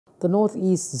The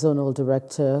Northeast Zonal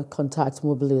Director, Contact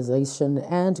Mobilization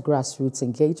and Grassroots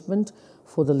Engagement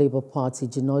for the Labour Party,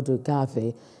 Jinadu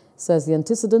Garvey, says the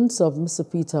antecedents of Mr.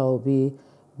 Peter Obi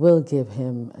will give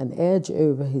him an edge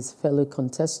over his fellow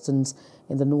contestants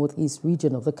in the northeast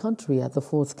region of the country at the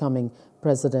forthcoming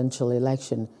presidential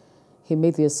election. He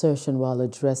made the assertion while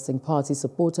addressing party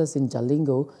supporters in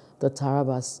Jalingo, the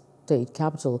Taraba state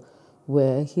capital,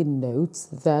 where he notes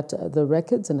that the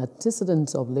records and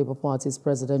antecedents of Labour Party's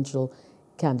presidential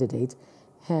candidate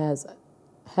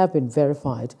have been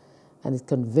verified, and is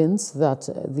convinced that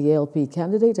the LP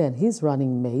candidate and his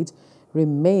running mate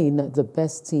remain the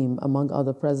best team among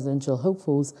other presidential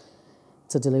hopefuls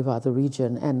to deliver the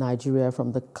region and Nigeria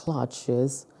from the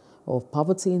clutches of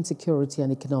poverty, insecurity,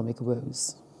 and economic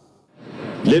woes.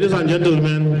 Ladies and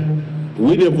gentlemen,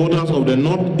 we the voters of the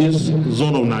Northeast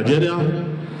Zone of Nigeria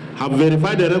have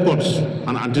verified the records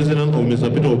and antecedents of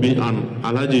Mr. Peter Obi and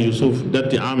Alhaji Yusuf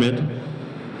Datti Ahmed,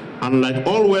 and like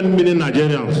all well-meaning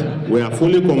Nigerians, we are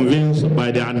fully convinced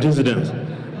by the antecedents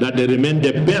that they remain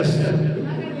the best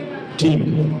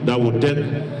team that will take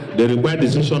the required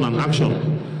decision and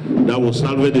action that will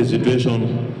salvage the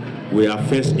situation we are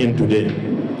faced in today.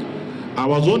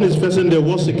 Our zone is facing the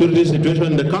worst security situation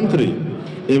in the country.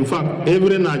 In fact,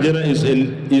 every Nigerian is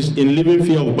in living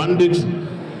fear of bandits,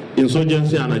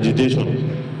 insurgency, and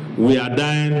agitation. We are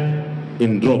dying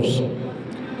in droves.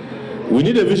 We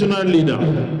need a visionary leader,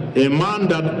 a man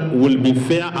that will be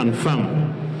fair and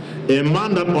firm, a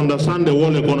man that understands the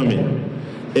world economy,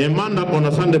 a man that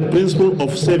understands the principle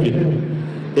of saving,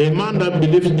 a man that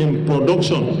believes in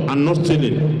production and not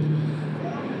stealing.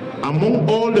 Among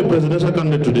all the presidential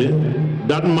candidates today,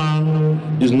 that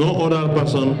man is no other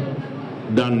person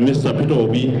than Mr. Peter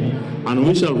Obi, and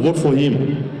we shall vote for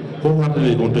him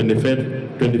wholeheartedly on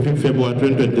 25th February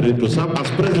 2023 to serve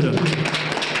as President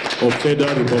of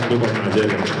Federal Republic of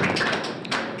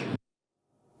Nigeria.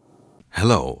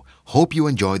 Hello, hope you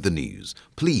enjoyed the news.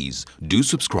 Please do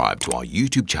subscribe to our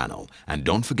YouTube channel and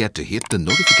don't forget to hit the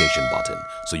notification button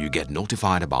so you get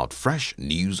notified about fresh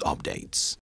news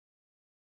updates.